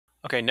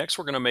Okay, next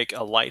we're going to make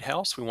a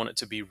lighthouse. We want it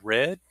to be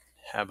red,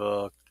 have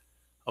a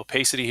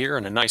opacity here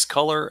and a nice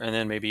color, and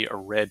then maybe a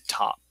red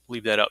top.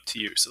 Leave that up to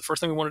you. So the first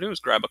thing we want to do is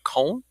grab a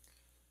cone.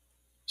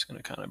 Just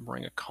going to kind of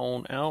bring a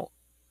cone out,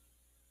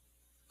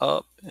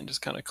 up, and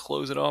just kind of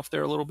close it off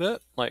there a little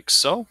bit, like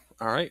so.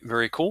 All right,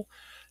 very cool.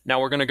 Now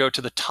we're going to go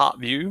to the top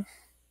view,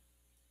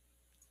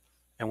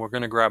 and we're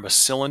going to grab a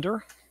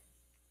cylinder.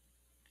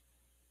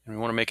 And we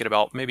want to make it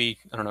about maybe,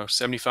 I don't know,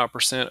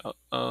 75%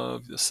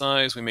 of the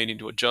size. We may need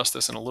to adjust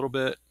this in a little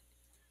bit.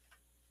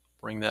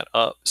 Bring that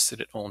up, sit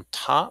it on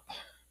top.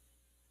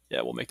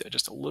 Yeah, we'll make that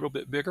just a little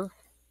bit bigger.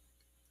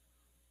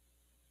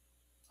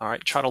 All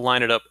right, try to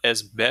line it up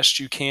as best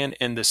you can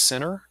in the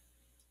center,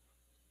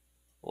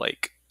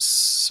 like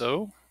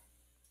so.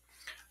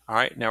 All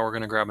right, now we're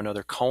going to grab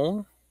another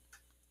cone.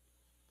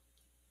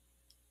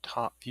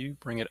 Top view,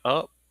 bring it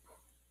up,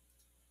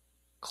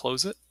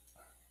 close it.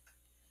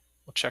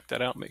 We'll check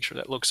that out, make sure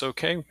that looks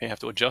okay. We may have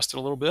to adjust it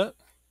a little bit.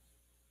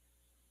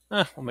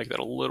 We'll make that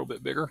a little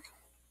bit bigger.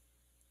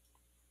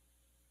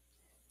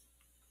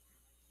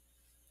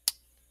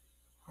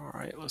 All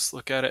right, let's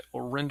look at it.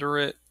 We'll render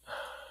it.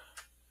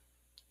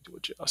 To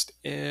adjust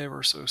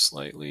ever so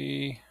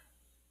slightly.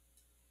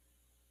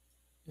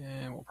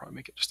 And we'll probably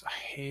make it just a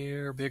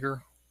hair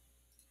bigger.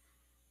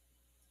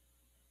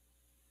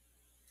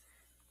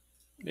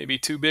 Maybe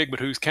too big, but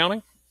who's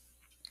counting?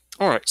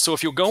 All right, so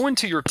if you'll go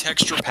into your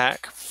texture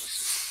pack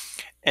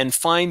and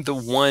find the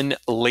one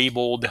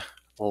labeled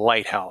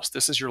lighthouse,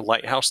 this is your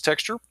lighthouse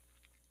texture.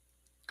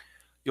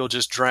 You'll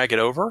just drag it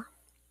over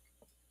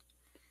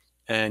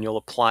and you'll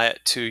apply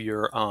it to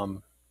your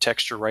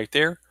texture right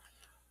there.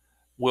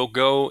 We'll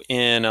go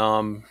in,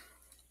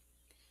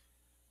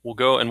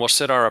 we'll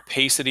set our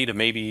opacity to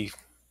maybe,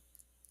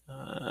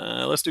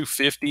 let's do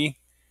 50.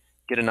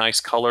 Get a nice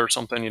color or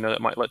something,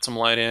 that might let some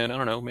light in. I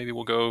don't know, maybe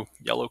we'll go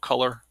yellow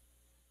color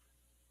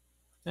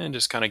and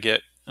just kind of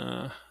get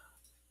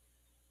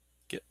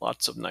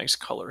lots of nice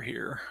color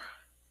here.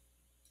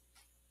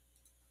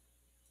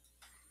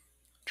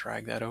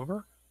 Drag that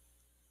over.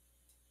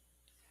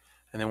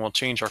 And then we'll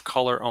change our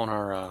color on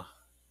our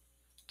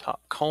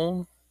top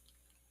cone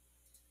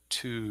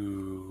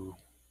to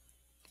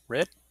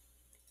red.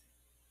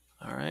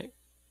 All right,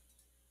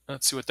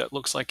 let's see what that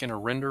looks like in a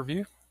render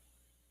view.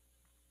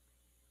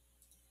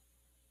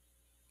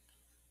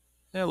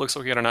 Yeah, it looks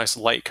like we got a nice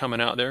light coming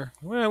out there.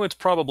 Well, it's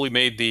probably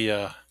made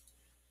the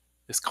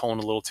this cone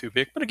a little too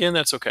big, but again,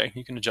 that's okay.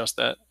 You can adjust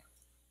that.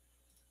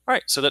 All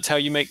right, so that's how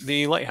you make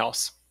the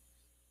lighthouse.